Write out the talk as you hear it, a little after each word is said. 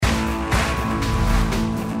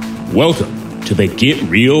Welcome to the Get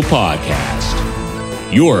Real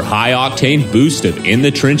Podcast, your high-octane boost of in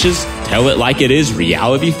the trenches, tell it like it is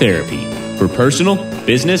reality therapy for personal,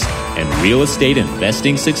 business, and real estate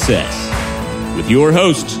investing success. With your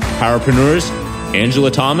hosts, powerpreneurs, Angela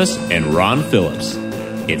Thomas and Ron Phillips.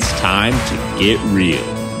 It's time to get real.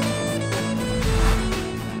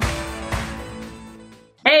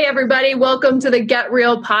 Hey, everybody. Welcome to the Get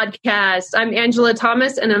Real Podcast. I'm Angela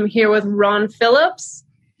Thomas, and I'm here with Ron Phillips.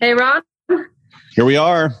 Hey, Ron. Here we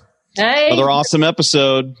are. Hey. Another awesome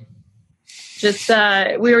episode.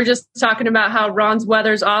 We were just talking about how Ron's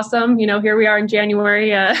weather's awesome. You know, here we are in January.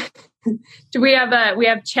 We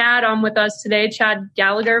have Chad on with us today, Chad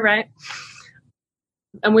Gallagher, right?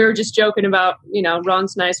 And we were just joking about, you know,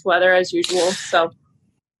 Ron's nice weather as usual. So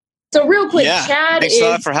real quick, Chad thanks a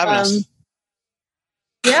lot for having us.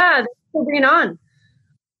 Yeah, thanks for being on.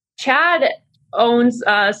 Chad owns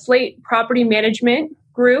Slate Property Management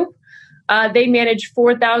Group. They manage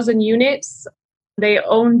 4,000 units. They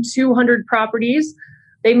own 200 properties.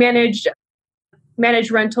 They manage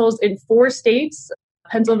rentals in 4 states,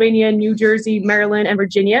 Pennsylvania, New Jersey, Maryland, and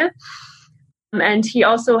Virginia. And he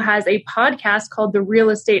also has a podcast called the Real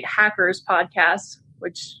Estate Hackers Podcast,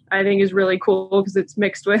 which I think is really cool because it's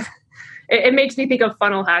mixed with, it makes me think of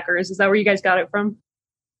funnel hackers. Is that where you guys got it from?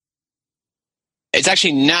 It's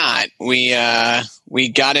actually not. We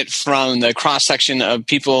got it from the cross section of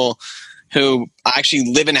people who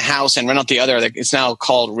actually live in a house and rent out the other. It's now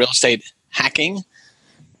called real estate hacking,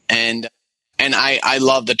 and I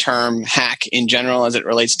love the term hack in general as it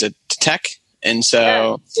relates to tech, and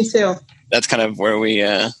so me too. That's kind of where we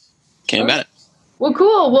came about it. Well,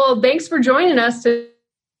 cool. Well, thanks for joining us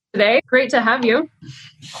today. Great to have you.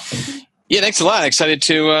 Yeah, thanks a lot. Excited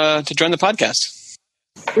to join the podcast.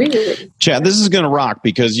 Chad, this is going to rock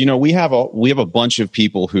because, you know, we have a bunch of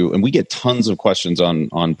people and we get tons of questions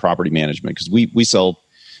on property management because we sell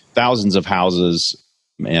thousands of houses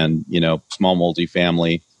and, you know, small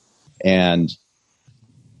multifamily. And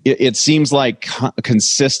it seems like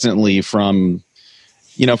consistently from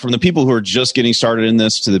the people who are just getting started in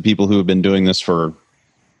this to the people who have been doing this for,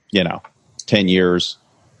 10 years,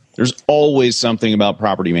 there's always something about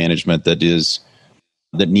property management that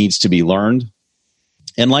needs to be learned.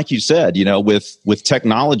 And like you said, with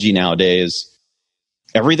technology nowadays,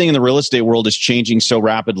 everything in the real estate world is changing so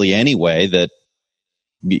rapidly anyway that,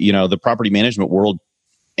 the property management world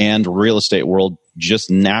and real estate world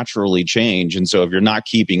just naturally change. And so if you're not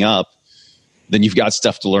keeping up, then you've got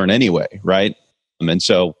stuff to learn anyway, right? And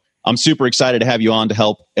so I'm super excited to have you on to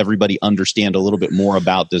help everybody understand a little bit more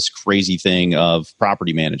about this crazy thing of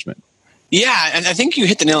property management. Yeah, and I think you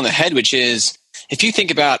hit the nail on the head, which is if you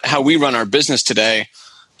think about how we run our business today,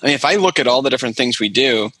 I mean, if I look at all the different things we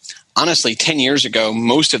do, honestly, 10 years ago,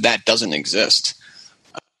 most of that doesn't exist.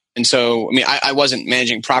 And so, I mean, I wasn't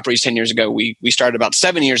managing properties 10 years ago. We started about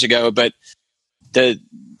 7 years ago, but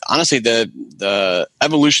honestly, the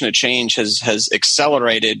evolution of change has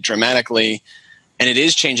accelerated dramatically, and it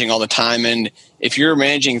is changing all the time. And if you're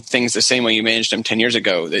managing things the same way you managed them 10 years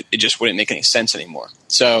ago, it just wouldn't make any sense anymore.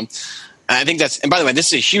 So I think and by the way, this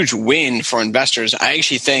is a huge win for investors. I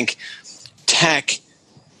actually think tech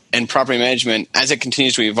and property management, as it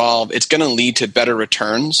continues to evolve, it's going to lead to better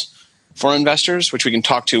returns for investors, which we can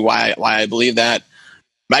talk to why I believe that.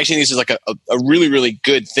 But actually, this is like a really, really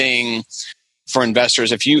good thing for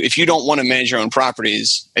investors. If you don't want to manage your own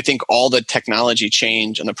properties, I think all the technology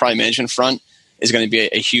change on the property management front is going to be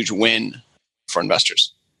a huge win for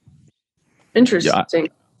investors. Interesting.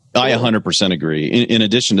 Yeah, I 100% agree. In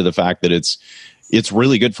addition to the fact that it's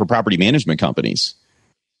really good for property management companies,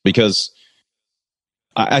 because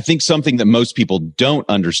I think something that most people don't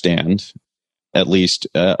understand, at least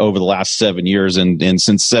over the last 7 years, and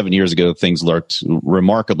since 7 years ago, things looked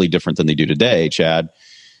remarkably different than they do today, Chad.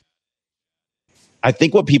 I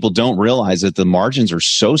think what people don't realize is that the margins are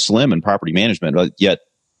so slim in property management, but yet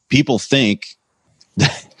people think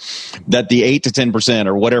that the 8 to 10%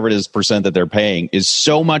 or whatever it is percent that they're paying is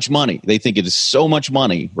so much money. They think it is so much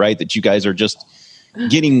money, right? That you guys are just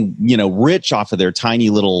getting, rich off of their tiny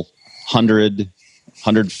little 100,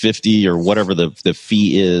 150 or whatever the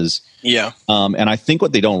fee is. Yeah. And I think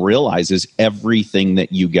what they don't realize is everything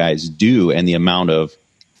that you guys do and the amount of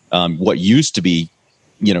what used to be,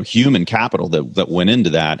 human capital that went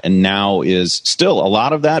into that, and now is still a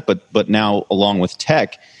lot of that, but now along with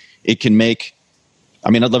tech, it can make. I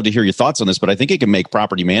mean, I'd love to hear your thoughts on this, but I think it can make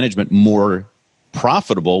property management more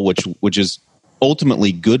profitable, which is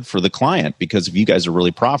ultimately good for the client, because if you guys are really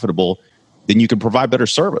profitable, then you can provide better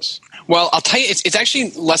service. Well, I'll tell you, it's actually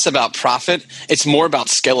less about profit. It's more about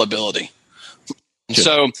scalability. Sure.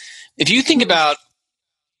 So if you think about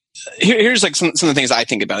here's like some of the things I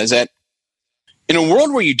think about is that in a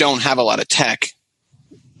world where you don't have a lot of tech,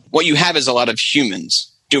 what you have is a lot of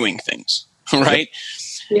humans doing things, right?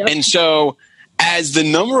 Yep. And so as the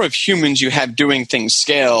number of humans you have doing things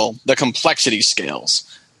scale, the complexity scales.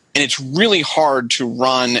 And it's really hard to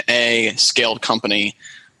run a scaled company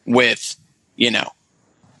with,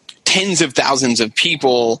 tens of thousands of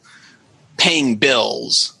people paying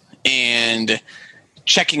bills and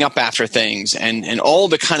checking up after things and all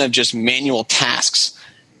the kind of just manual tasks,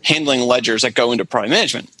 handling ledgers that go into property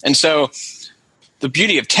management. And so the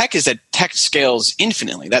beauty of tech is that tech scales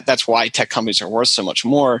infinitely. That's why tech companies are worth so much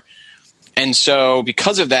more. And so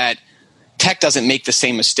because of that, tech doesn't make the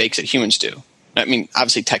same mistakes that humans do. I mean,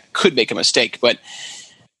 obviously tech could make a mistake,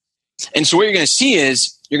 and so what you're going to see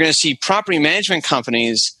is you're going to see property management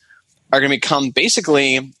companies are going to become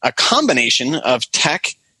basically a combination of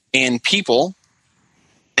tech and people,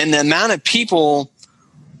 and the amount of people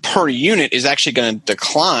per unit is actually going to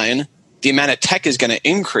decline. The amount of tech is going to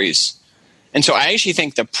increase. And so I actually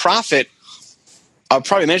think the profit of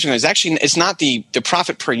property management is actually, it's not the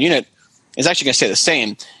profit per unit is actually going to stay the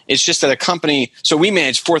same. It's just that a company, so we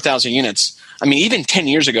manage 4,000 units. I mean, even 10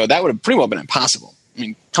 years ago, that would have pretty well been impossible. I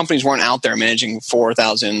mean, companies weren't out there managing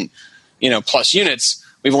 4,000, plus units.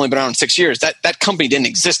 We've only been around 6 years. That company didn't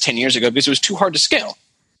exist 10 years ago because it was too hard to scale.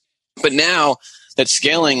 But now that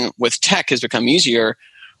scaling with tech has become easier,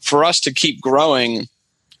 for us to keep growing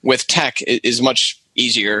with tech is much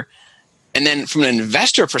easier. And then from an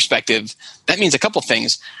investor perspective, that means a couple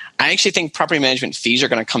things. I actually think property management fees are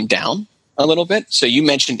going to come down a little bit. So you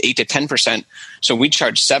mentioned 8 to 10%. So we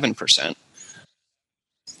charge 7%.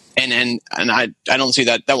 And I don't see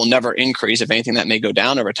that will never increase. If anything, that may go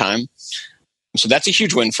down over time. So that's a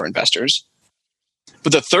huge win for investors.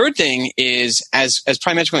 But the third thing is, as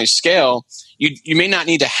property management companies scale, you may not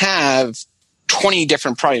need to have 20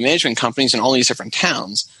 different property management companies in all these different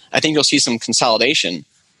towns. I think you'll see some consolidation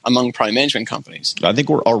among property management companies. I think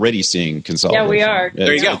we're already seeing consolidation. Yeah, we are.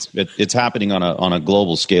 There you go. It's happening on a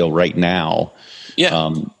global scale right now.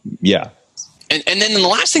 Yeah. Yeah. And then the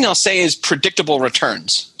last thing I'll say is predictable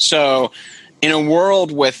returns. So in a world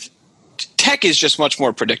with tech is just much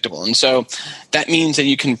more predictable. And so that means that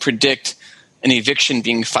you can predict an eviction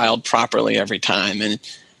being filed properly every time. And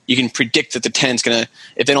you can predict that the tenant's going to,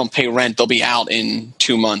 if they don't pay rent, they'll be out in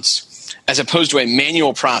 2 months. As opposed to a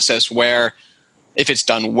manual process where if it's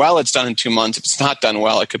done well, it's done in 2 months. If it's not done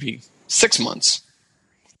well, it could be 6 months.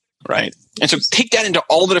 Right? And so take that into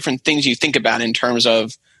all the different things you think about in terms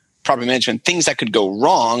of property management, things that could go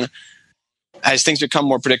wrong. As things become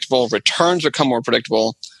more predictable, returns become more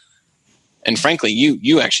predictable. And frankly,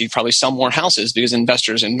 you actually probably sell more houses because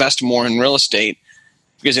investors invest more in real estate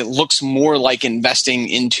because it looks more like investing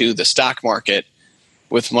into the stock market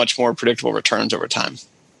with much more predictable returns over time.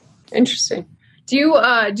 Interesting. Do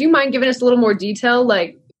you mind giving us a little more detail,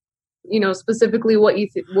 like, specifically what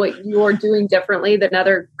you're doing differently than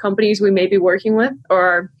other companies we may be working with,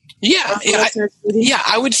 or? Yeah,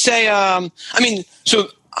 I would say, so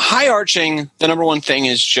high arching, the number one thing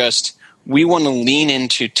is just we want to lean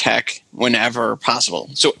into tech whenever possible.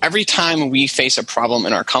 So every time we face a problem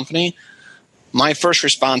in our company, my first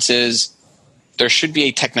response is there should be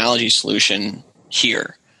a technology solution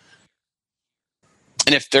here.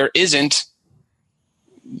 And if there isn't,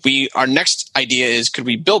 our next idea is, could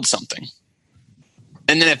we build something?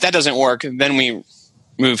 And then if that doesn't work, then we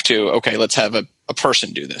move to, okay, let's have a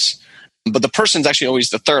person do this. But the person's actually always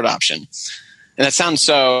the third option. And that sounds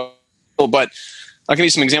so cool, but I'll give you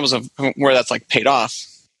some examples of where that's like paid off.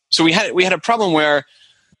 So we had a problem where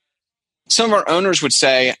some of our owners would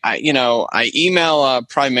say, I email a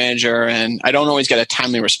property manager and I don't always get a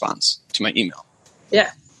timely response to my email.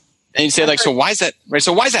 Yeah. And you'd say, like, so why is that, right?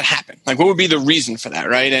 So why does that happen? Like, what would be the reason for that,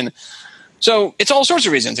 right? And so it's all sorts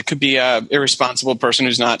of reasons. It could be an irresponsible person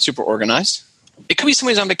who's not super organized. It could be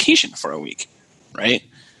somebody's on vacation for a week, right?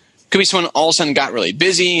 It could be someone all of a sudden got really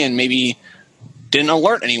busy and maybe didn't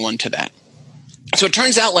alert anyone to that. So it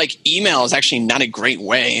turns out like email is actually not a great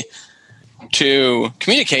way to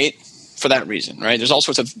communicate for that reason, right? There's all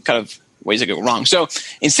sorts of kind of ways that go wrong. So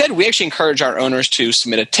instead, we actually encourage our owners to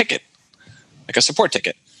submit a ticket, like a support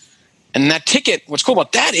ticket. And that ticket, what's cool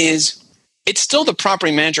about that is it's still the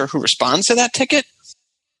property manager who responds to that ticket.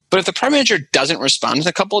 But if the property manager doesn't respond in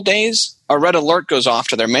a couple of days, a red alert goes off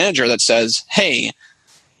to their manager that says, hey,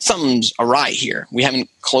 something's awry here. We haven't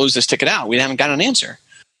closed this ticket out. We haven't got an answer.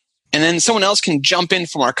 And then someone else can jump in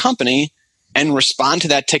from our company and respond to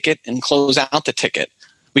that ticket and close out the ticket.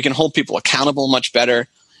 We can hold people accountable much better.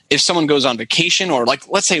 If someone goes on vacation or, like,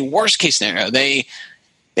 let's say worst case scenario, they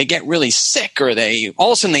get really sick or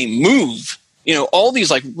all of a sudden they move all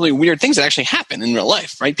these like really weird things that actually happen in real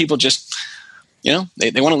life, right? People just,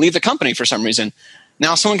 they want to leave the company for some reason.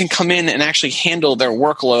 Now someone can come in and actually handle their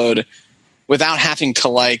workload without having to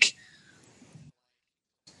like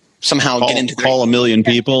somehow get into call a million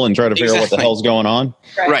people and try to figure out what the hell's going on.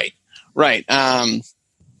 Right.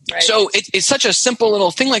 So it's such a simple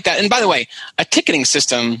little thing like that. And by the way, a ticketing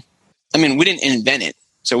system, we didn't invent it.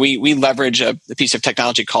 So we leverage a piece of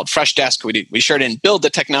technology called Freshdesk. We sure didn't build the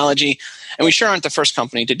technology, and we sure aren't the first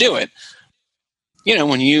company to do it.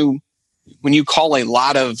 When you call a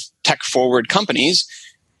lot of tech forward companies,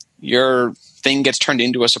 your thing gets turned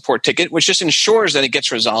into a support ticket, which just ensures that it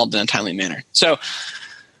gets resolved in a timely manner. So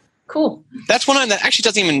cool. That's one that actually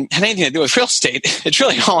doesn't even have anything to do with real estate. It's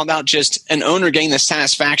really all about just an owner getting the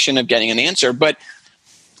satisfaction of getting an answer. But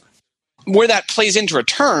where that plays into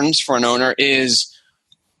returns for an owner is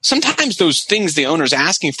sometimes those things the owner's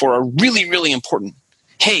asking for are really, really important.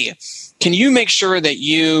 Hey, can you make sure that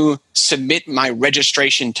you submit my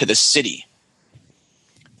registration to the city?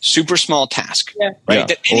 Super small task, right?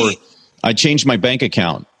 Yeah. Or I changed my bank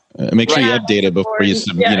account. Make sure you update it before you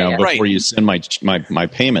before you send my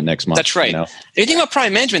payment next month. That's right. If you think about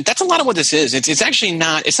property management, that's a lot of what this is. It's actually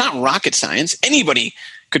not. It's not rocket science. Anybody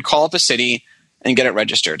could call up a city and get it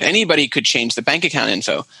registered. Anybody could change the bank account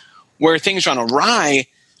info. Where things run awry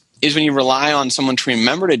is when you rely on someone to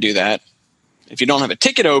remember to do that. If you don't have a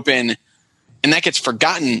ticket open and that gets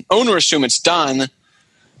forgotten, owner assume it's done.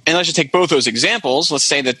 And let's just take both those examples. Let's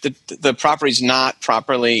say that the property's not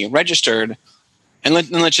properly registered. And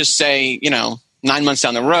let's just say, 9 months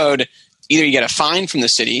down the road, either you get a fine from the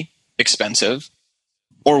city, expensive,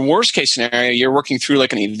 or worst case scenario, you're working through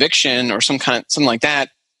like an eviction or something like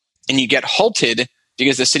that, and you get halted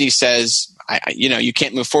because the city says, you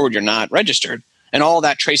can't move forward, you're not registered. And all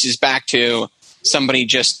that traces back to somebody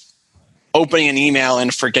just opening an email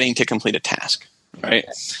and forgetting to complete a task, right?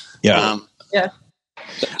 Yeah.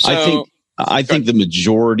 So, I think the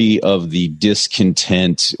majority of the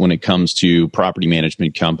discontent when it comes to property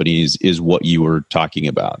management companies is what you were talking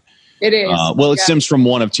about. It is. It stems from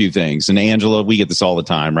one of two things. And Angela, we get this all the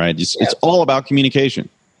time, right? It's all about communication.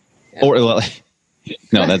 Yeah.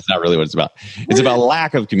 No, that's not really what it's about. It's about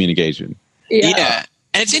lack of communication. Yeah.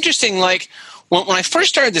 And it's interesting, like when I first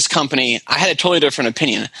started this company, I had a totally different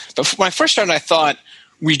opinion. But when I first started, I thought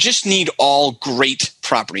we just need all great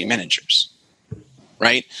property managers.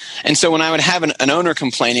 Right. And so when I would have an owner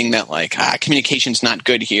complaining that like communication's not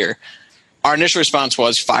good here, our initial response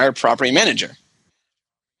was fire property manager.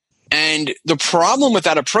 And the problem with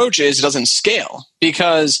that approach is it doesn't scale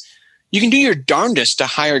because you can do your darndest to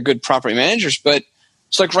hire good property managers. But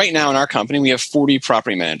it's like right now in our company, we have 40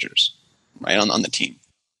 property managers right on the team.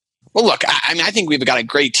 Well, look, I think we've got a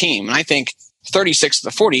great team. And I think 36 of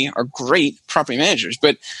the 40 are great property managers,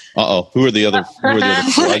 but who are the other? Are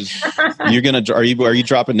you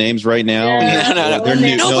dropping names right now? No. They're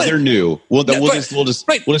new. They're new. We'll just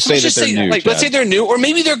say that they're new. Let's say they're new, or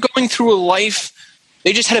maybe they're going through a life.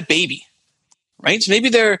 They just had a baby, right? So maybe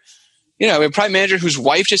they're, a property manager whose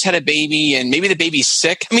wife just had a baby, and maybe the baby's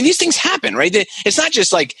sick. I mean, these things happen, right? It's not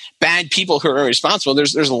just like bad people who are irresponsible.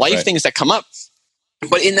 There's life things that come up,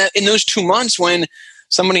 but in those 2 months when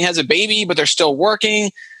somebody has a baby, but they're still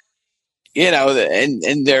working,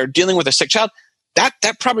 and they're dealing with a sick child, that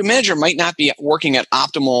property manager might not be working at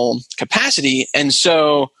optimal capacity. And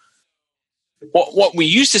so what we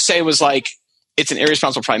used to say was like, it's an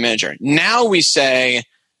irresponsible property manager. Now we say,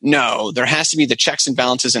 no, there has to be the checks and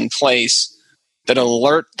balances in place that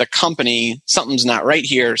alert the company something's not right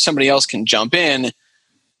here. Somebody else can jump in.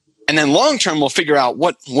 And then long term, we'll figure out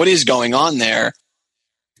what is going on there,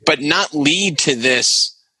 but not lead to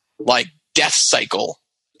this like death cycle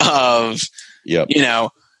of, because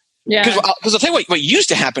I'll tell you what used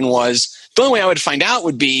to happen was the only way I would find out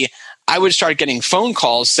would be I would start getting phone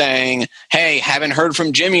calls saying, hey, haven't heard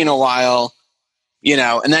from Jimmy in a while,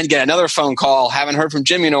 and then get another phone call, haven't heard from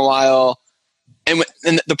Jimmy in a while. And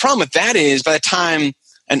the problem with that is by the time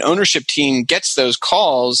an ownership team gets those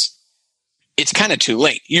calls, it's kind of too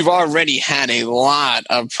late. You've already had a lot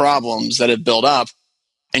of problems that have built up.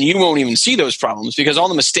 And you won't even see those problems because all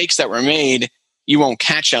the mistakes that were made, you won't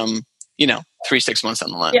catch them, 3-6 months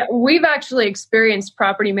down the line. Yeah, we've actually experienced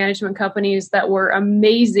property management companies that were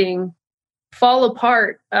amazing fall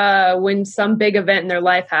apart when some big event in their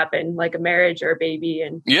life happened, like a marriage or a baby.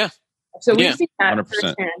 And so we've seen that 100%.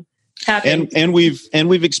 firsthand happen. And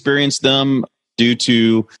we've experienced them due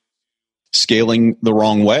to scaling the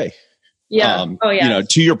wrong way. Yeah.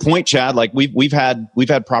 To your point, Chad, like we've had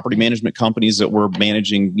property management companies that were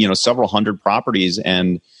managing, several hundred properties,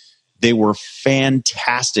 and they were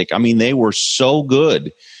fantastic. I mean, they were so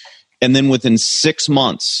good. And then within 6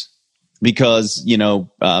 months, because,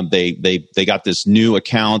 they got this new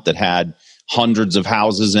account that had hundreds of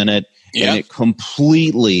houses in it, and it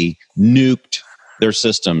completely nuked their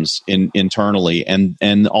systems internally.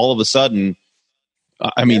 And all of a sudden,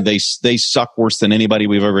 I mean, they suck worse than anybody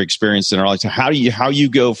we've ever experienced in our life. So how you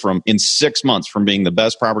go from, in 6 months, from being the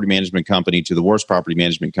best property management company to the worst property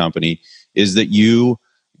management company, is that you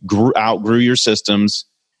outgrew your systems,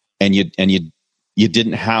 and you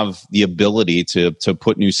didn't have the ability to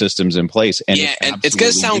put new systems in place. And it's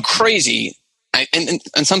going to sound crazy.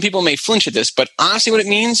 And some people may flinch at this, but honestly, what it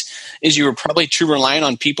means is you were probably too reliant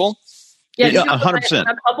on people. Yeah, 100%.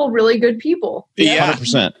 A couple really good people. Yeah,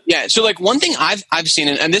 100%. Yeah. So, like, one thing I've seen,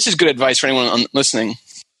 and this is good advice for anyone listening.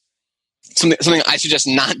 Something I suggest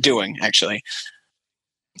not doing. Actually,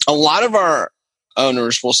 a lot of our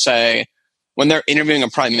owners will say when they're interviewing a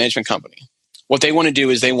property management company, what they want to do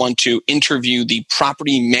is they want to interview the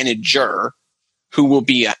property manager who will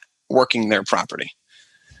be working their property.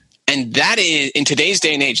 And that is, in today's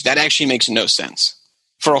day and age, that actually makes no sense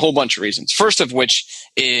for a whole bunch of reasons. First of which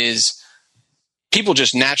is people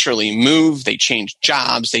just naturally move, they change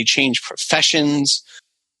jobs, they change professions,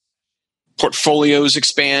 portfolios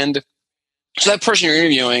expand. So that person you're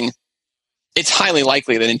interviewing, it's highly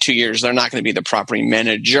likely that in 2 years, they're not going to be the property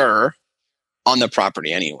manager on the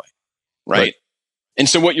property anyway, right? And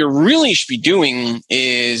so what you really should be doing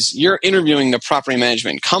is you're interviewing the property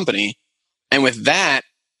management company. And with that,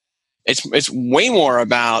 it's way more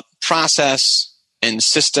about process and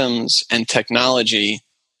systems and technology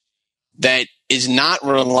that is not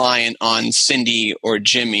reliant on Cindy or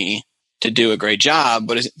Jimmy to do a great job,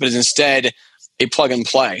 but is instead a plug and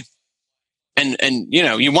play. And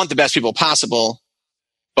you want the best people possible,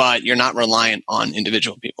 but you're not reliant on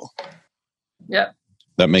individual people. Yeah.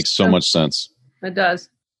 That makes so much sense. It does.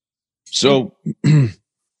 So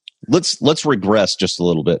let's regress just a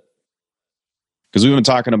little bit, because we've been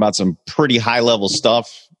talking about some pretty high level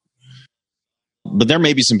stuff, but there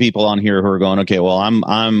may be some people on here who are going, okay, well,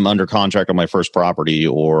 I'm under contract on my first property,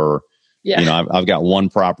 or I've got one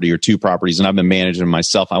property or two properties and I've been managing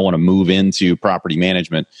myself. I want to move into property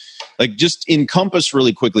management. Like, just encompass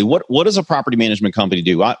really quickly, what does a property management company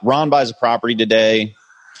do? Ron buys a property today,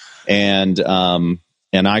 and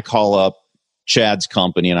I call up Chad's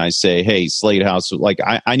company and I say, hey, Slade House, like,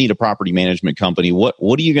 I need a property management company. What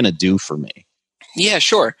are you going to do for me? Yeah,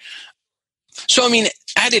 sure. So, I mean,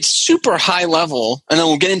 at its super high level, and then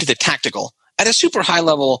we'll get into the tactical. At a super high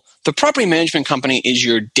level, the property management company is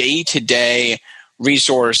your day-to-day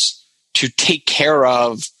resource to take care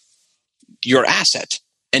of your asset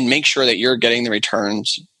and make sure that you're getting the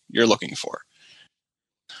returns you're looking for.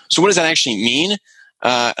 So what does that actually mean?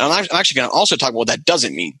 And I'm actually going to also talk about what that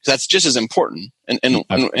doesn't mean, because that's just as important and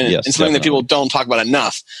something that people don't talk about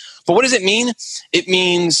enough. But what does it mean? It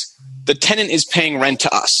means the tenant is paying rent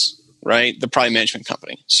to us, right? The property management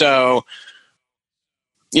company. So,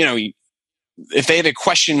 if they have a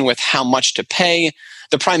question with how much to pay,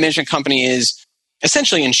 the property management company is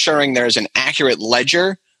essentially ensuring there's an accurate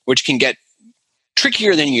ledger, which can get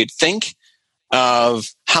trickier than you'd think, of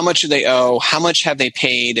how much do they owe, how much have they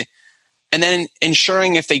paid, and then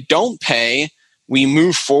ensuring if they don't pay, we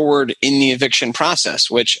move forward in the eviction process,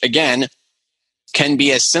 which again can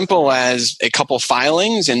be as simple as a couple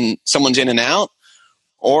filings and someone's in and out,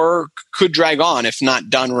 or could drag on if not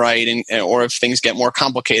done right, or if things get more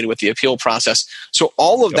complicated with the appeal process. So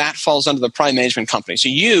all of that falls under the property management company. So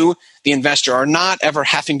you, the investor, are not ever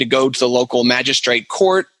having to go to the local magistrate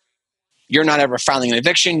court. You're not ever filing an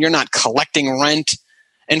eviction. You're not collecting rent.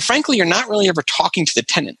 And frankly, you're not really ever talking to the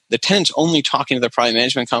tenant. The tenant's only talking to the property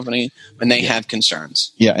management company when they have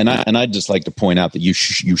concerns. Yeah, and I'd just like to point out that you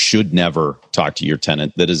should never talk to your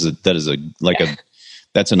tenant.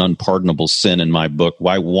 That's an unpardonable sin in my book.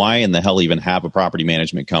 Why in the hell even have a property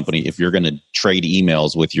management company if you're going to trade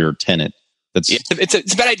emails with your tenant? It's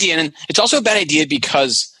a bad idea, and it's also a bad idea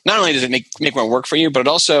because not only does it make more work for you, but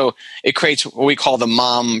it creates what we call the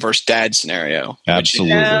mom versus dad scenario.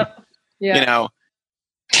 Absolutely.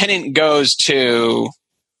 Tenant goes to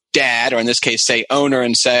dad, or in this case, say owner,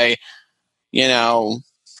 and say,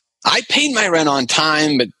 I paid my rent on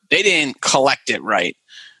time, but they didn't collect it right,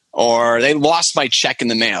 or they lost my check in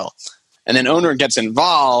the mail. And then owner gets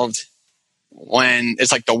involved when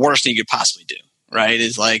it's like the worst thing you could possibly do, right?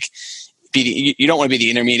 It's like, you don't want to be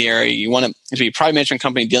the intermediary. You want to be a property management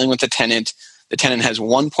company dealing with the tenant. The tenant has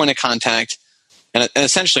one point of contact and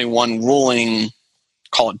essentially one ruling,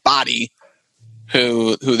 call it body,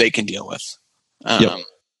 who they can deal with. And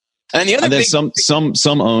the other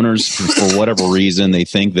some owners, for whatever reason, they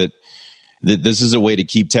think that this is a way to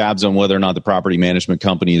keep tabs on whether or not the property management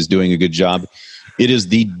company is doing a good job. It is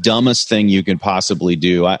the dumbest thing you can possibly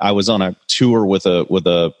do. I was on a tour with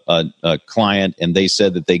a client, and they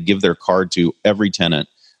said that they give their card to every tenant.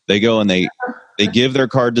 They go and they give their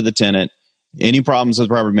card to the tenant. Any problems with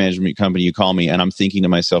the property management company, you call me. And I'm thinking to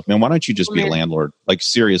myself, man, why don't you just be a landlord? Like,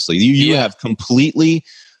 seriously, you have completely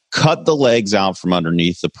cut the legs out from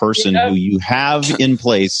underneath the person who you have in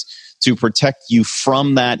place to protect you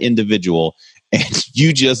from that individual. And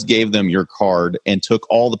you just gave them your card and took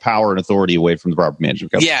all the power and authority away from the property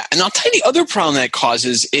management company. Yeah, and I'll tell you the other problem that it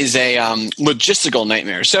causes is a logistical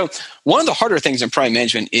nightmare. So one of the harder things in property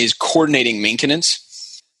management is coordinating maintenance.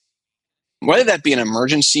 Whether that be an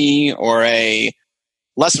emergency or a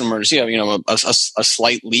less an emergency, a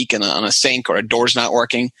slight leak on a sink or a door's not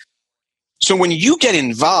working. So when you get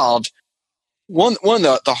involved, one of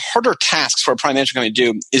the harder tasks for a property management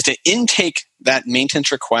company to do is to intake that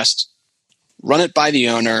maintenance request, run it by the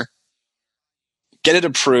owner, get it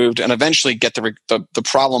approved, and eventually get the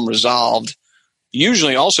problem resolved.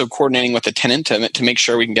 Usually also coordinating with the tenant to make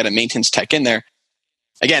sure we can get a maintenance tech in there.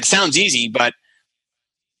 Again, it sounds easy, but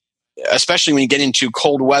especially when you get into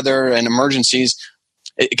cold weather and emergencies,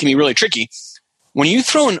 it can be really tricky. When you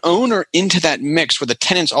throw an owner into that mix where the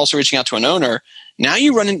tenant's also reaching out to an owner, now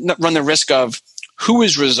you run the risk of who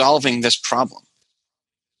is resolving this problem.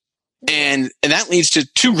 And that leads to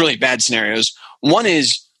two really bad scenarios. One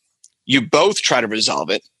is you both try to resolve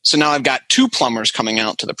it. So now I've got two plumbers coming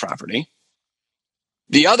out to the property.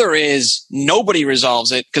 The other is nobody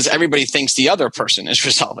resolves it because everybody thinks the other person is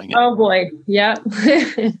resolving it. Oh, boy. Yeah.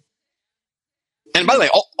 And by the way,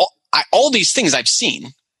 all these things I've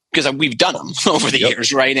seen because we've done them over the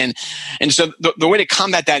years, right? And so the way to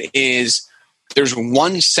combat that is there's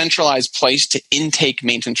one centralized place to intake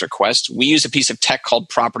maintenance requests. We use a piece of tech called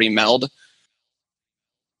Property Meld,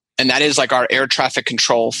 and that is like our air traffic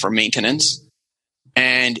control for maintenance.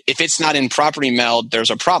 And if it's not in Property Meld,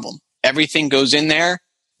 there's a problem. Everything goes in there,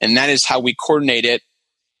 and that is how we coordinate it,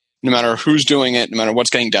 no matter who's doing it, no matter what's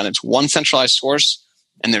getting done. It's one centralized source,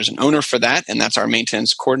 and there's an owner for that, and that's our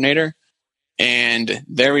maintenance coordinator. And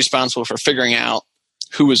they're responsible for figuring out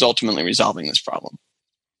who is ultimately resolving this problem.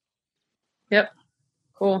 Yep.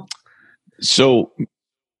 Cool. So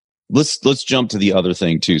let's jump to the other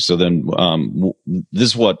thing too. So then this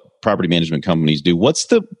is what property management companies do. What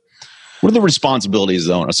are the responsibilities of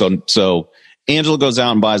the owner? So Angela goes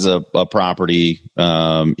out and buys a property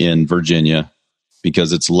in Virginia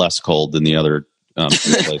because it's less cold than the other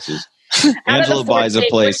places. Angela buys a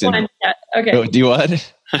place in. Okay. Do you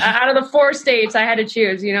what? Out of the 4 states, I had to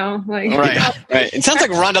choose. Right. It sounds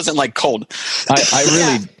like Ron doesn't like cold.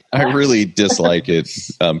 I really dislike it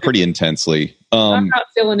pretty intensely. I'm not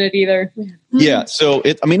feeling it either. Yeah, so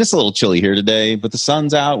it's a little chilly here today, but the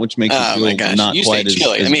sun's out, which makes it feel not quite as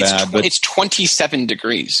chilly. Bad. It's 27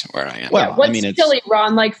 degrees where I am. Well, what's chilly,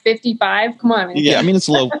 Ron? Like 55? Come on. Yeah, it's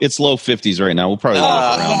low 50s right now. We'll probably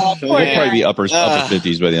be upper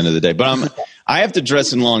 50s by the end of the day. But I have to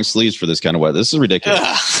dress in long sleeves for this kind of weather. This is ridiculous.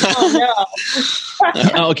 Oh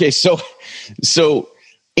no. Okay, so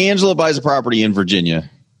Angela buys a property in Virginia.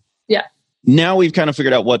 Yeah. Now we've kind of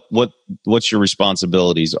figured out what your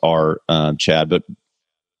responsibilities are, Chad, but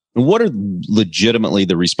what are legitimately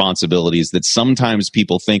the responsibilities that sometimes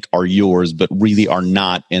people think are yours, but really are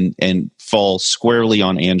not and fall squarely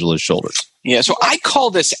on Angela's shoulders? Yeah. So I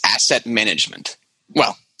call this asset management.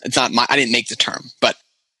 Well, it's not I didn't make the term, but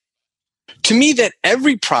to me that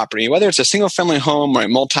every property, whether it's a single family home or a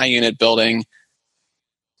multi-unit building,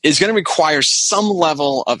 is going to require some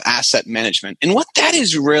level of asset management. And what that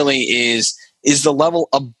is really is the level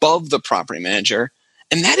above the property manager.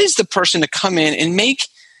 And that is the person to come in and make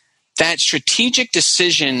that strategic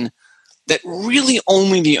decision that really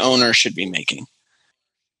only the owner should be making.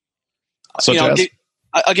 So I'll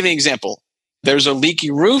give you an example. There's a leaky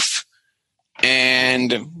roof,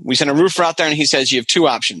 and we send a roofer out there, and he says you have two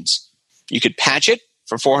options. You could patch it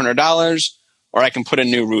for $400, or I can put a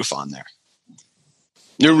new roof on there.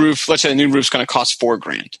 New roof, let's say the new roof's going to cost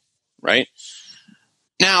 $4,000, right?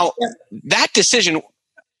 Now, that decision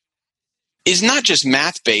is not just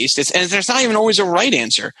math-based, and there's not even always a right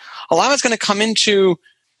answer. A lot of it's going to come into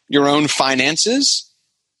your own finances.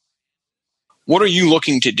 What are you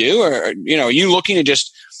looking to do? Or, are you looking to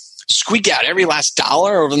just squeak out every last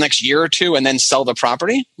dollar over the next year or two and then sell the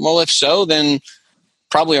property? Well, if so, then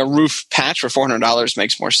probably a roof patch for $400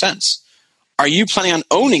 makes more sense. Are you planning on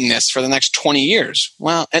owning this for the next 20 years?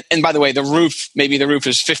 Well, and by the way, maybe the roof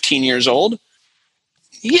is 15 years old.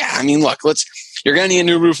 Yeah, look, you're going to need a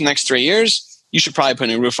new roof in the next 3 years. You should probably put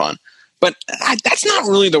a new roof on. But that's not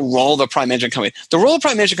really the role of the property management company. The role of the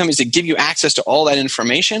property management company is to give you access to all that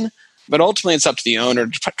information, but ultimately it's up to the owner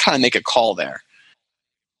to kind of make a call there.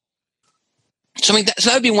 So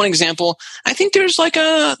that would be one example. I think there's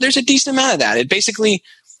a decent amount of that. It basically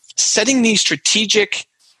setting the strategic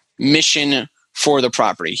mission for the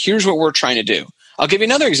property. Here's what we're trying to do. I'll give you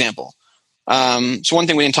another example. So one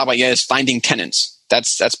thing we didn't talk about yet is finding tenants.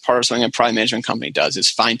 That's part of something a property management company does, is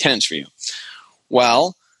find tenants for you.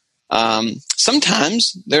 Well,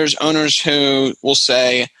 sometimes there's owners who will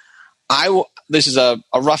say, this is a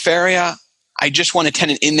rough area. I just want a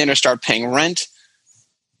tenant in there to start paying rent.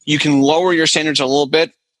 You can lower your standards a little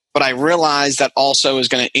bit, but I realize that also is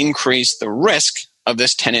going to increase the risk of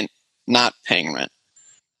this tenant not paying rent.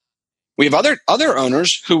 We have other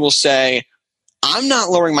owners who will say, I'm not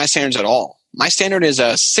lowering my standards at all. My standard is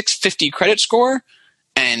a 650 credit score,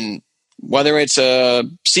 and whether it's a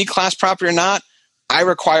C-class property or not, I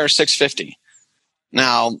require 650.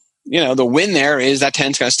 Now, the win there is that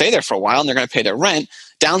tenant's going to stay there for a while and they're going to pay their rent.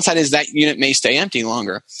 Downside is that unit may stay empty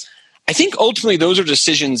longer. I think ultimately those are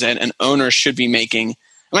decisions that an owner should be making.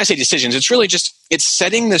 When I say decisions, it's really it's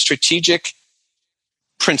setting the strategic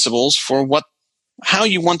principles for how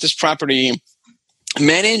you want this property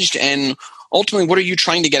managed, and ultimately what are you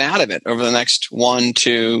trying to get out of it over the next 1,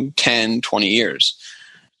 2, 10, 20 years.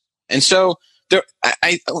 And so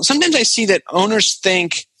sometimes I see that owners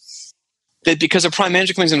think that because a property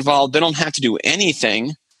management company is involved, they don't have to do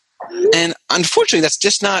anything. And unfortunately,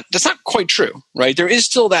 that's not quite true, right? There is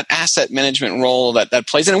still that asset management role that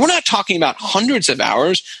plays in. And we're not talking about hundreds of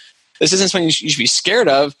hours. This isn't something you should be scared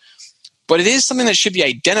of, but it is something that should be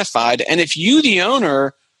identified. And if you, the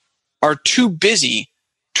owner, are too busy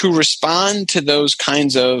to respond to those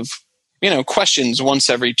kinds of questions once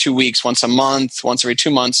every 2 weeks, once a month, once every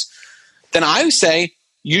 2 months, then I would say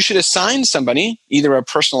you should assign somebody, either a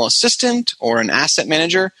personal assistant or an asset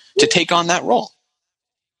manager, to take on that role.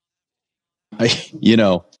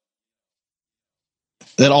 That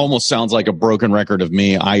almost sounds like a broken record of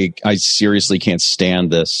me. I seriously can't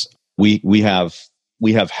stand this. We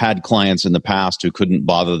have had clients in the past who couldn't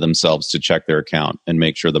bother themselves to check their account and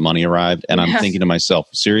make sure the money arrived. And I'm thinking to myself,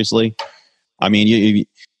 seriously? I mean,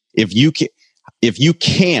 if you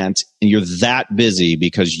can't, and you're that busy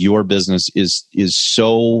because your business is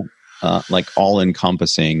so all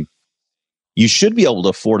encompassing, you should be able to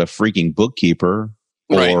afford a freaking bookkeeper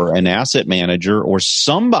or an asset manager or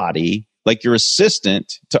somebody like your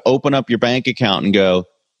assistant to open up your bank account and go,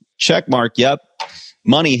 check mark, yep,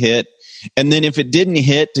 money hit. And then if it didn't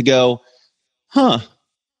hit, to go, I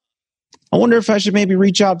wonder if I should maybe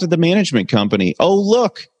reach out to the management company. Oh,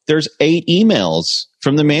 look, there's 8 emails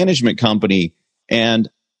from the management company and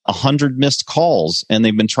 100 missed calls, and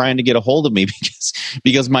they've been trying to get a hold of me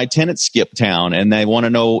because my tenant skipped town, and they want to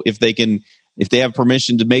know if they have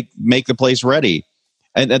permission to make the place ready.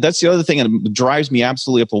 And that's the other thing that drives me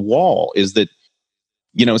absolutely up the wall, is that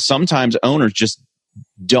sometimes owners just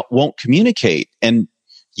won't communicate, and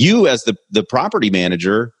you as the property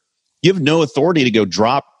manager, you have no authority to go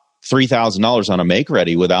drop $3,000 on a make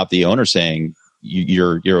ready without the owner saying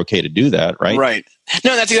you're okay to do that, right? Right.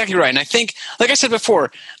 No, that's exactly right. And I think, like I said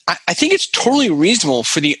before, I think it's totally reasonable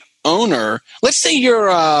for the owner. Let's say you're,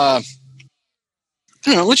 let's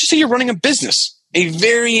just say you're running a business, a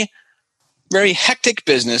very, very hectic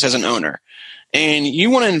business as an owner, and you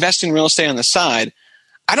want to invest in real estate on the side.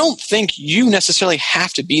 I don't think you necessarily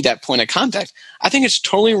have to be that point of contact. I think it's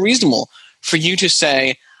totally reasonable for you to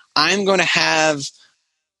say, I'm going to have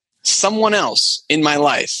someone else in my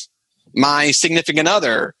life, my significant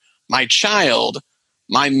other, my child,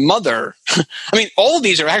 my mother. I mean, all of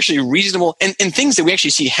these are actually reasonable and things that we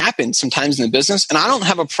actually see happen sometimes in the business. And I don't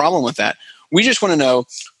have a problem with that. We just want to know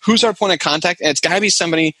who's our point of contact. And it's got to be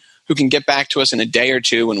somebody who can get back to us in a day or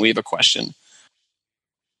two when we have a question.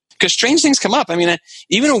 Because strange things come up. I mean,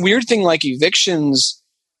 even a weird thing like evictions,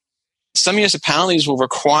 some municipalities will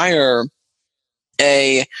require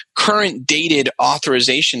a current dated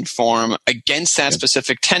authorization form against that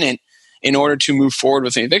specific tenant in order to move forward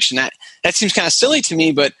with an eviction. That seems kind of silly to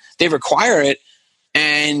me, but they require it.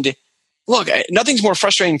 And look, nothing's more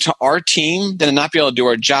frustrating to our team than to not be able to do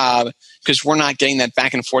our job because we're not getting that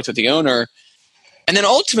back and forth with the owner. And then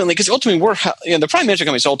ultimately, because ultimately the prime management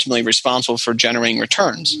company is ultimately responsible for generating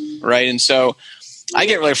returns, right? And so I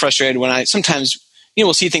get really frustrated when sometimes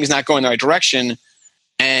we'll see things not going the right direction,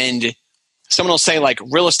 and someone will say like,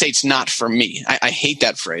 real estate's not for me. I hate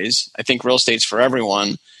that phrase. I think real estate's for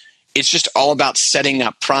everyone. It's just all about setting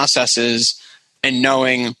up processes and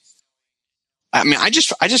knowing. I mean, I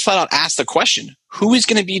just flat out asked the question, who is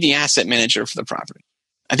going to be the asset manager for the property?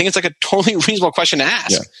 I think it's like a totally reasonable question to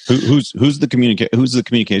ask. Yeah. Who's the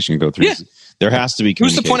communication go through? Yeah. There has to be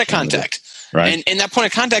who's communication. the point of contact, right? And that point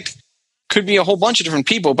of contact could be a whole bunch of different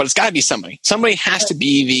people, but it's got to be somebody. Somebody has to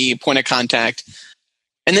be the point of contact.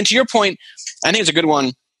 And then to your point, I think it's a good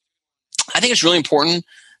one. I think it's really important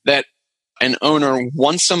that an owner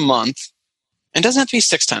once a month, and it doesn't have to be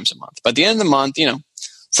 6 times a month, but at the end of the month,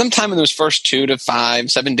 sometime in those first 2 to 5,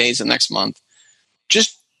 7 days of the next month,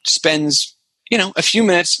 just spends, a few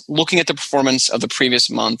minutes looking at the performance of the previous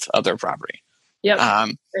month of their property. Yep.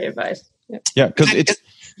 Great advice. Yep. Yeah. Because it's,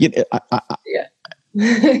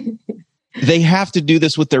 they have to do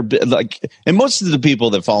this with their, and most of the people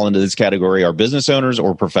that fall into this category are business owners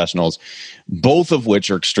or professionals, both of which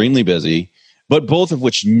are extremely busy, but both of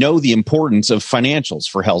which know the importance of financials,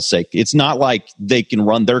 for hell's sake. It's not like they can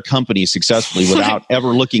run their company successfully without ever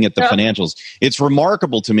looking at the financials. It's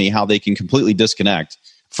remarkable to me how they can completely disconnect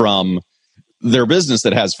from their business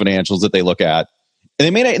that has financials that they look at.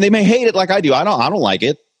 And they may hate it like I do. I don't like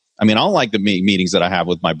it. I mean, I don't like the meetings that I have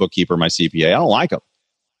with my bookkeeper, my CPA. I don't like them.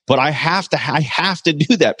 But I have to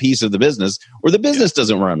do that piece of the business or the business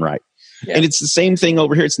doesn't run right. Yeah. And it's the same thing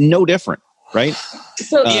over here. It's no different, right?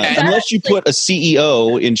 So unless you put a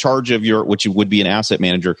CEO in charge of which would be an asset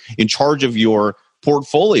manager, in charge of your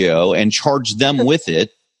portfolio and charge them with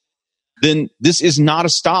it, then this is not a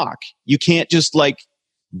stock. You can't just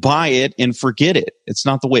buy it and forget it. It's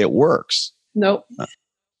not the way it works. Nope.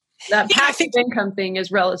 That passive income thing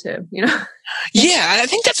is relative, Yeah, I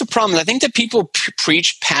think that's a problem. I think that people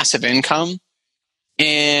preach passive income,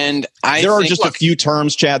 and there are just a few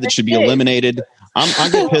terms, Chad, that should be eliminated.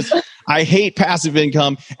 I'm getting pissed. I hate passive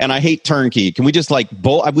income and I hate turnkey. Can we just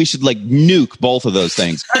we should nuke both of those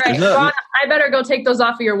things? All right, Ron, I better go take those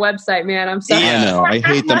off of your website, man. I'm sorry. I know. I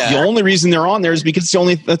hate them. The only reason they're on there is because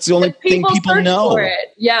that's the only thing people know.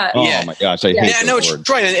 Yeah. Oh my gosh, I hate those no, it's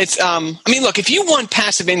right. It's look, if you want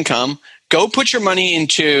passive income, go put your money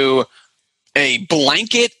into a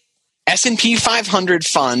blanket S&P 500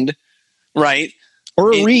 fund, right?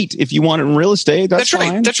 Or a REIT if you want it in real estate. That's right.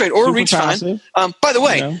 fine. That's right. Or a REIT's fine. By the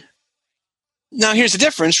way, now here's the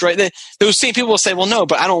difference, right? Those same people will say, well, no,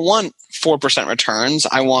 but I don't want 4% returns.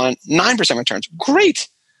 I want 9% returns. Great.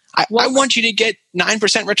 I want you to get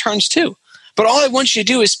 9% returns too. But all I want you to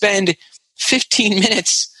do is spend 15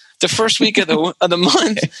 minutes the first week of the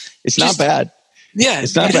month. It's not bad. Yeah.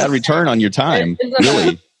 It's not a bad return on your time,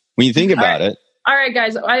 really, when you think about it. All right,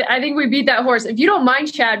 guys. I think we beat that horse. If you don't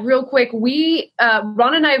mind, Chad, real quick,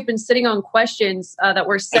 Ron and I have been sitting on questions that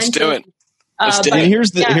were sent. Let's do it. And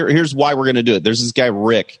here's why we're going to do it. There's this guy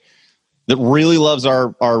Rick that really loves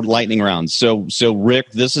our lightning rounds. So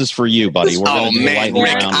Rick, this is for you, buddy. We're going to do a lightning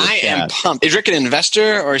Rick, round. I am pumped. Is Rick an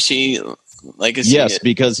investor or is he yes,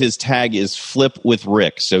 because his tag is Flip with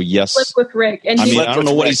Rick. So yes, Flip with Rick. And I don't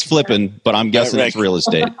know what he's flipping, but I'm guessing it's real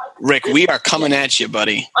estate. Rick, we are coming at you,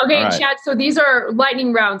 buddy. Okay, right. Chad. So these are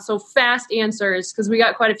lightning rounds. So fast answers because we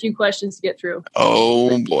got quite a few questions to get through.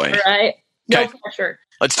 Oh boy! All right, no pressure.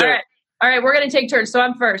 Let's do it. All right, we're going to take turns. So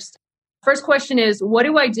I'm first. First question is, what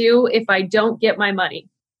do I do if I don't get my money?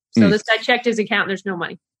 So this guy checked his account and there's no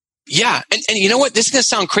money. Yeah. And you know what? This is going to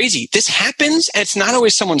sound crazy. This happens and it's not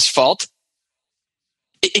always someone's fault.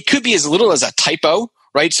 It could be as little as a typo,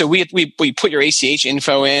 right? So we put your ACH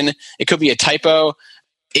info in. It could be a typo.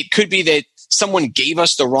 It could be that someone gave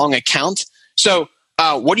us the wrong account. So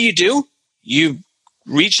what do? You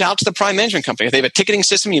reach out to the prime management company. If they have a ticketing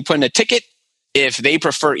system, you put in a ticket. If they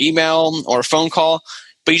prefer email or a phone call,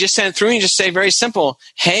 but you just send it through and you just say very simple,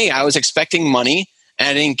 hey, I was expecting money and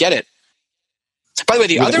I didn't get it. By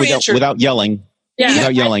the way, without yelling. Yeah.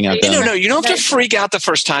 Without yelling at them. No, you don't have to freak out the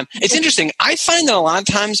first time. It's interesting. I find that a lot of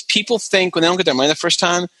times people think when they don't get their money the first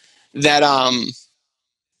time that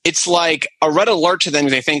it's like a red alert to them.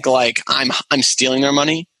 They think like I'm stealing their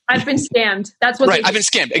money. I've been scammed. That's what. Right, I've been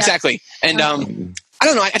scammed. Exactly. And I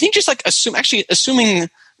don't know. I think just like assuming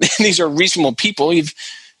these are reasonable people. You've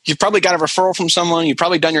probably got a referral from someone. You've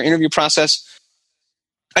probably done your interview process.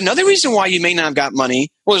 Another reason why you may not have got money,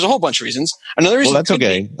 well, there's a whole bunch of reasons. Another reason. Well, that's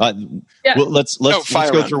okay. Well, let's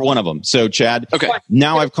go through one of them. So, Chad. Okay.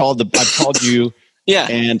 Now I've called you. Yeah.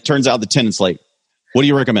 And turns out the tenant's late. What do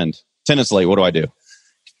you recommend? Tenant's late. What do I do?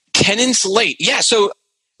 Tenant's late. Yeah. So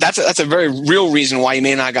that's a very real reason why you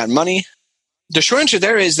may not have gotten money. The short answer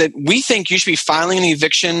there is that we think you should be filing an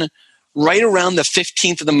eviction right around the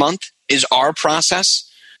 15th of the month is our process.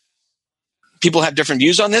 People have different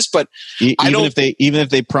views on this, but even if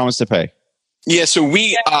they promise to pay. Yeah, so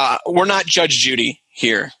we're not Judge Judy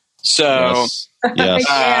here. So yes. Yeah,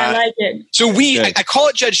 I like it. So I call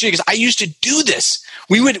it Judge Judy because I used to do this.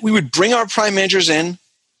 We would bring our prime managers in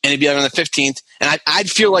and it'd be like on the 15th, and I'd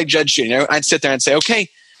feel like Judge Judy. I'd sit there and say, okay,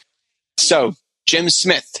 so Jim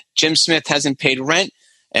Smith hasn't paid rent.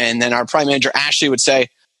 And then our property manager, Ashley, would say,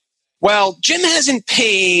 well, Jim hasn't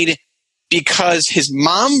paid because his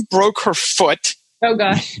mom broke her foot. Oh,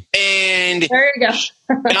 gosh. And there you go.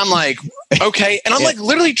 and I'm like, okay. And I'm like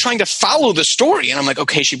literally trying to follow the story. And I'm like,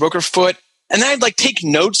 okay, she broke her foot. And then I'd like take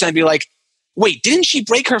notes and I'd be like, wait, didn't she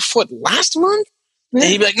break her foot last month? And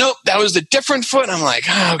he'd be like, nope, that was a different foot. And I'm like,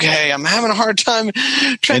 oh, okay, I'm having a hard time.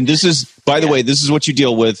 And this is, by the way, this is what you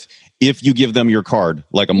deal with if you give them your card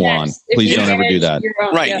like a moron. Please don't ever do that.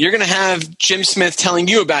 Right. Yeah. You're going to have Jim Smith telling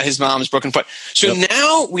you about his mom's broken foot. So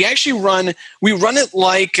now we actually run it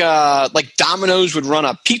like Domino's would run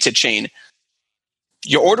a pizza chain.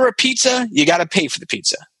 You order a pizza, you got to pay for the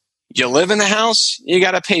pizza. You live in the house, you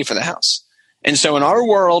got to pay for the house. And so in our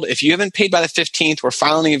world, if you haven't paid by the 15th, we're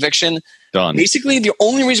filing the eviction. Done. Basically, the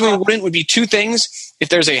only reason we wouldn't would be two things. If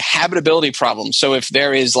there's a habitability problem. So if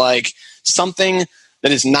there is like something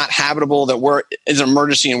that is not habitable that is an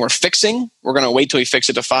emergency and we're fixing, we're going to wait till we fix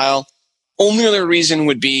it to file. Only other reason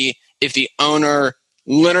would be if the owner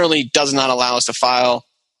literally does not allow us to file.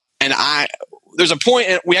 And there's a point,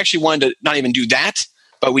 we actually wanted to not even do that,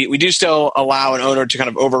 but we do still allow an owner to kind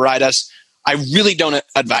of override us. I really don't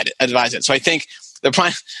advise it. So I think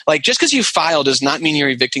just because you file does not mean you're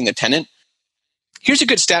evicting the tenant. Here's a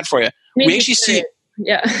good stat for you. We actually see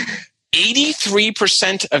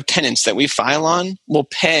 83% of tenants that we file on will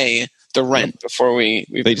pay the rent before we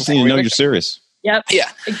they just need to know you're serious. Yep. Yeah.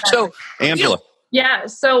 Exactly. So Angela. Yeah.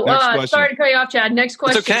 So sorry to cut you off, Chad. Next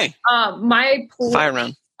question. It's okay. Fire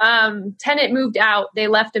round. Tenant moved out. They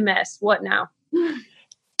left a mess. What now?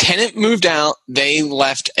 Tenant moved out. They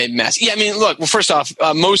left a mess. Yeah. I mean, look. Well, first off,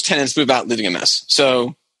 most tenants move out leaving a mess.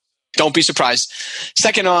 So don't be surprised.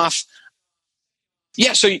 Second off,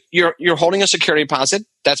 yeah. So you're holding a security deposit.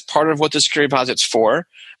 That's part of what the security deposit's for.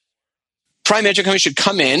 Prime management company should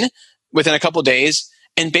come in within a couple of days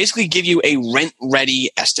and basically give you a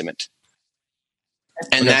rent-ready estimate.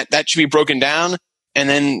 And that should be broken down, and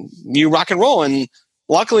then you rock and roll. And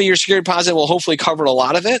luckily, your security deposit will hopefully cover a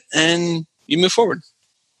lot of it, and you move forward.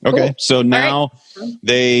 Okay, cool. So now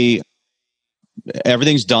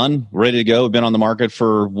everything's done, ready to go. We've been on the market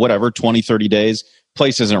for 20, 30 days.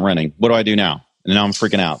 Place isn't renting. What do I do now? And now I'm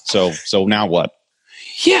freaking out. So now what?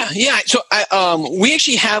 Yeah. So we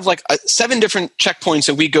actually have 7 different checkpoints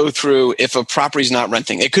that we go through if a property is not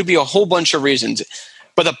renting. It could be a whole bunch of reasons.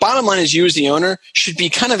 But the bottom line is you as the owner should be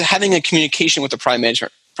kind of having a communication with the prime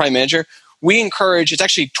manager. We encourage, it's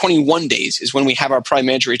actually 21 days is when we have our prime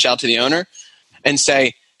manager reach out to the owner and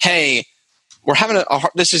say, hey, we're having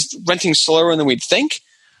this is renting slower than we'd think.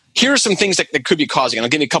 Here are some things that could be causing it. I'll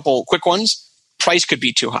give you a couple quick ones. Price could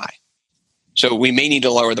be too high. So we may need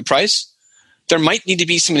to lower the price. There might need to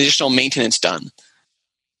be some additional maintenance done.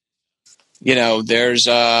 There's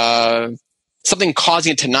something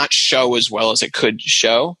causing it to not show as well as it could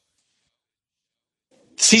show.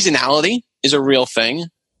 Seasonality is a real thing.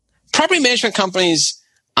 Property management companies,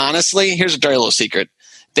 honestly, here's a dirty little secret.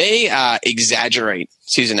 They exaggerate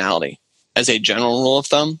seasonality as a general rule of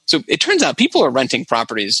thumb. So it turns out people are renting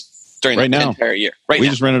properties during the entire year. We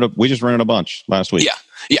just rented a bunch last week.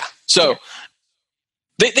 Yeah. So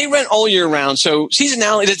they rent all year round. So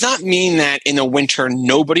seasonality does not mean that in the winter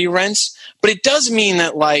nobody rents, but it does mean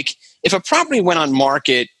that if a property went on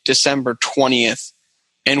market December 20th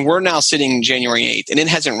and we're now sitting January 8th and it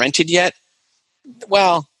hasn't rented yet,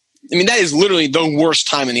 well, I mean, that is literally the worst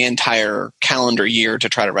time in the entire calendar year to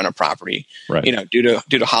try to rent a property, right. Due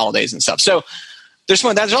to holidays and stuff. So there's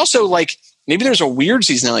some of that. There's also maybe there's a weird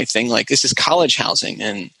seasonality thing, this is college housing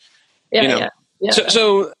and,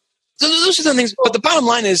 So those are the things. But the bottom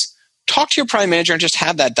line is talk to your prime manager and just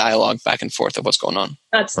have that dialogue back and forth of what's going on.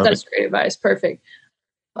 That's great advice. Perfect.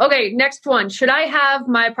 Okay, next one. Should I have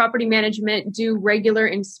my property management do regular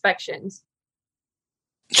inspections?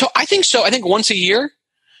 So I think so. I think once a year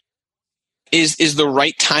is the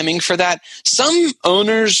right timing for that. Some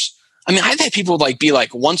owners, I mean, I've had people be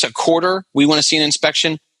once a quarter, we want to see an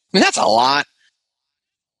inspection. I mean, that's a lot.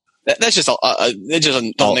 That's just it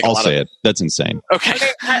just don't make a lot I'll say it. That's insane. Okay.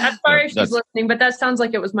 I'm sorry if she's listening, but that sounds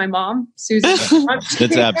like it was my mom, Susan.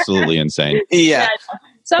 It's absolutely insane. Yeah.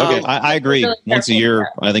 So, okay, I agree. Really once a year,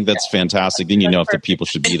 I think that's fantastic. Then know if the people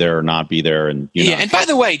should be there or not be there. And and by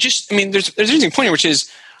the way, there's an interesting point here, which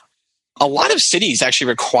is a lot of cities actually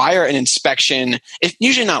require an inspection. It's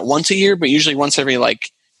usually not once a year, but usually once every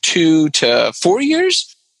 2 to 4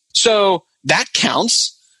 years. So that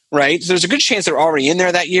counts. Right? So there's a good chance they're already in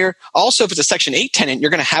there that year. Also, if it's a Section 8 tenant, you're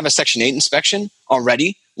going to have a Section 8 inspection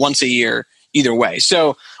already once a year either way.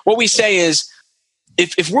 So what we say is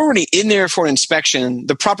if we're already in there for an inspection,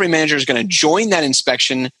 the property manager is going to join that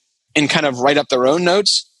inspection and kind of write up their own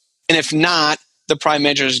notes. And if not, the property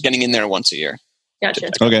manager is getting in there once a year.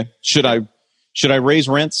 Gotcha. Okay. Should I raise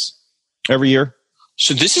rents every year?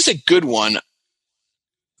 So this is a good one.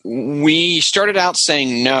 We started out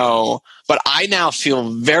saying no, but I now feel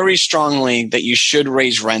very strongly that you should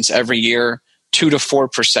raise rents every year, 2 to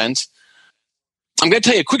 4%. I'm going to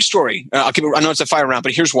tell you a quick story. I know it's a fire round,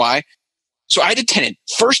 but here's why. So I had a tenant,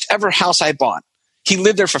 first ever house I bought. He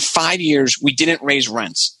lived there for 5 years. We didn't raise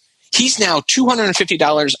rents. He's now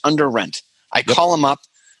 $250 under rent. I call him up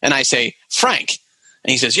and I say, Frank.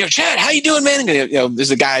 And he says, Chad, how you doing, man? And, this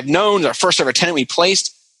is a guy I've known, our first ever tenant we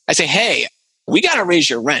placed. I say, hey, we got to raise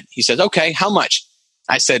your rent. He says, okay, how much?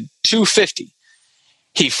 I said, $250.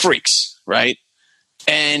 He freaks, right?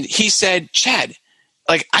 And he said, Chad,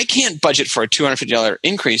 I can't budget for a $250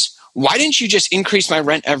 increase. Why didn't you just increase my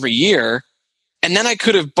rent every year? And then I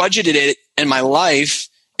could have budgeted it in my life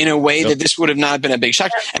in a way that this would have not been a big shock.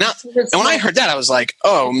 And when I heard that, I was like,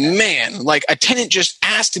 oh man, a tenant just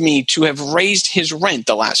asked me to have raised his rent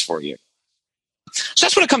the last 4 years. So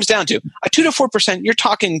that's what it comes down to. A 2 to 4%, you're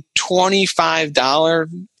talking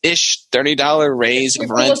 $25-ish, $30 raise of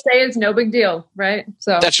rent. People say it's no big deal, right?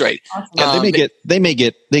 So that's right. Awesome. Yeah, they may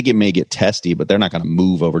get testy, but they're not going to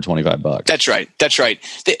move over $25. That's right.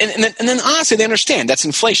 And then honestly, they understand that's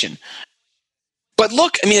inflation. But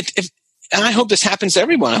look, I mean, and I hope this happens to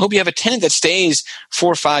everyone. I hope you have a tenant that stays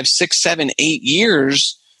 4, 5, 6, 7, 8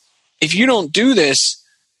 years. If you don't do this,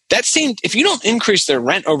 if you don't increase their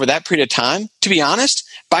rent over that period of time, to be honest,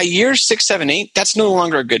 by year 6, 7, 8, that's no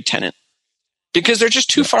longer a good tenant because they're just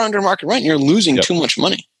too far under market rent. You're losing too much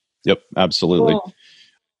money. Yep, absolutely. Cool.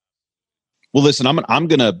 Well, listen,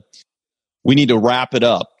 we need to wrap it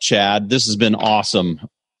up, Chad. This has been awesome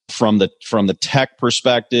from the tech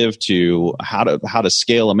perspective to how to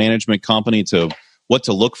scale a management company to what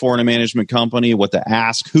to look for in a management company, what to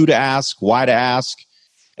ask, who to ask, why to ask.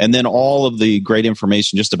 And then all of the great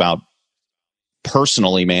information just about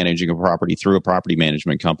personally managing a property through a property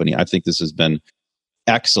management company. I think this has been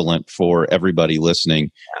excellent for everybody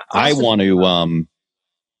listening. Awesome.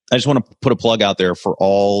 I just want to put a plug out there for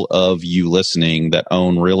all of you listening that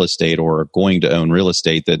own real estate or are going to own real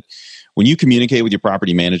estate, that when you communicate with your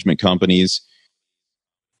property management companies,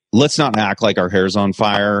 let's not act like our hair's on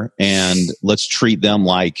fire, and let's treat them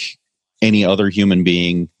like any other human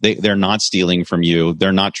being. They're not stealing from you.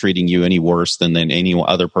 They're not treating you any worse than any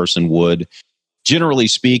other person would. Generally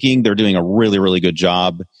speaking, they're doing a really, really good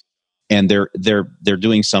job, and they're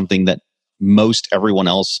doing something that most everyone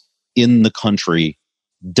else in the country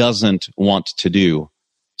doesn't want to do.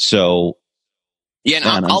 So, yeah,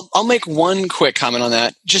 and I'll make one quick comment on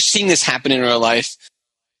that. Just seeing this happen in real life,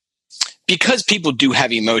 because people do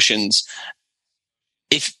have emotions.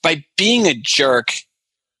 If by being a jerk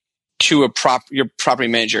to your property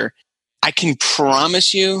manager, I can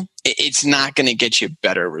promise you it's not going to get you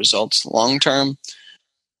better results long term.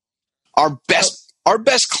 Our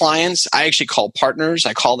best clients, I actually call partners.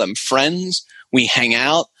 I call them friends. We hang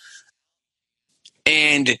out,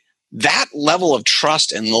 and that level of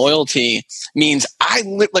trust and loyalty means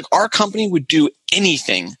our company would do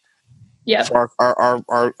anything for our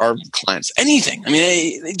clients. Anything. I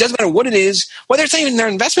mean, it doesn't matter what it is, whether it's not even their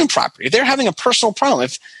investment property. If they're having a personal problem,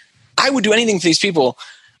 if I would do anything for these people,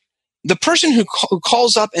 the person who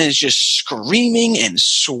calls up and is just screaming and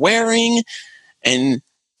swearing, and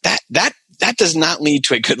that does not lead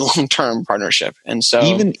to a good long-term partnership. And so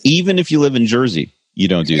even if you live in Jersey, you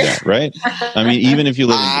don't do that, right? I mean, even if you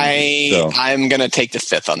live in Jersey. I'm going to take the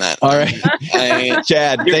fifth on that. All right.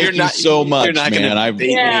 Chad, thank you so much,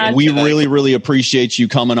 man. We really, really appreciate you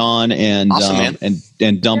coming on and awesome,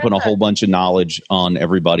 and dumping a whole bunch of knowledge on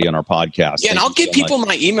everybody on our podcast. Yeah, and I'll give people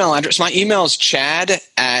my email address. My email is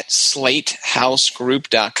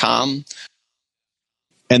chad@slatehousegroup.com.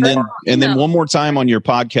 And then one more time on your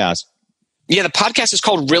podcast. Yeah, the podcast is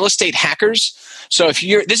called Real Estate Hackers. So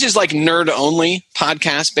this is like nerd only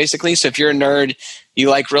podcast basically. So if you're a nerd, you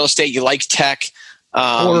like real estate, you like tech,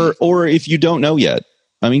 or if you don't know yet,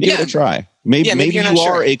 I mean, give it a try. Maybe you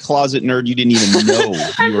are a closet nerd. You didn't even know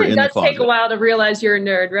you were in the closet. It does take a while to realize you're a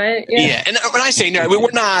nerd, right? Yeah. And when I say nerd,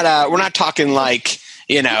 we're not talking like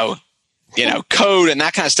code and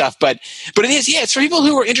that kind of stuff, but it is, it's for people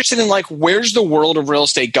who are interested in where's the world of real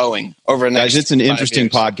estate going over the next. Guys, it's an interesting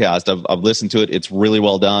podcast. I've listened to it. It's really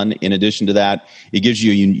well done. In addition to that, it gives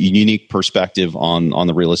you a unique perspective on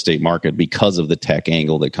the real estate market because of the tech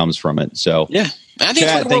angle that comes from it. So yeah, I think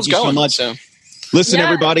Chad, thank you so much. Listen,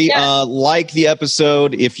 everybody, like the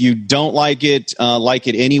episode. If you don't like it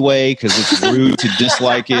anyway, because it's rude to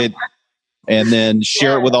dislike it. And then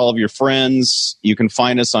share it with all of your friends. You can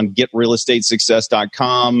find us on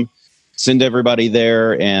getrealestatesuccess.com. Send everybody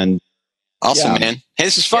there. And awesome, man. Hey,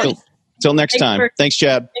 this is fun. Till next time. Thanks,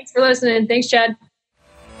 Chad. Thanks for listening. Thanks, Chad.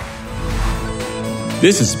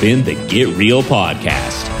 This has been the Get Real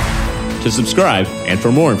Podcast. To subscribe and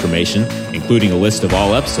for more information, including a list of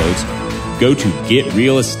all episodes, go to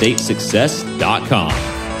getrealestatesuccess.com.